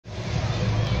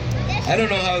I don't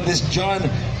know how this John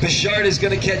Bouchard is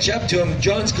going to catch up to him.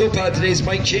 John's co-pilot today is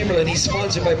Mike Chamberlain. He's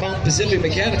sponsored by Mount Pacific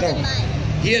Mechanical.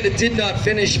 He had a did not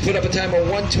finish, put up a time of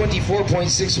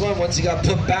 1:24.61 once he got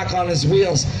put back on his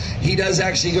wheels. He does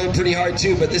actually go pretty hard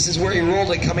too, but this is where he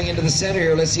rolled it coming into the center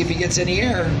here. Let's see if he gets any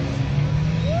air.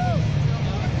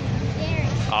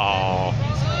 Oh,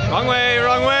 wrong way,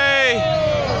 wrong way.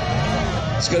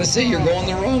 I was going to say, you're going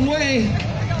the wrong way.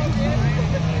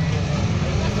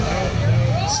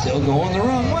 Still going the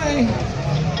wrong way.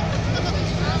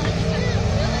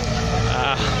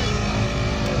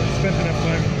 Spent enough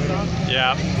time.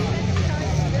 Yeah.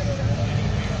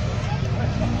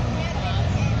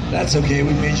 That's okay,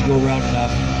 we made you go around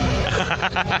enough.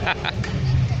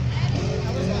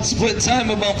 Split time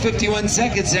about 51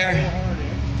 seconds there.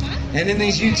 And in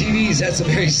these UTVs, that's a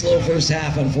very slow first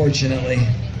half, unfortunately.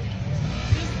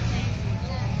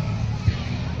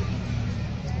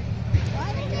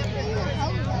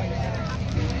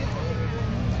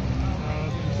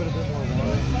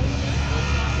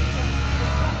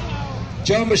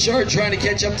 John Bouchard trying to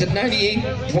catch up to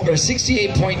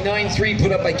 68.93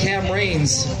 put up by Cam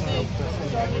Rains.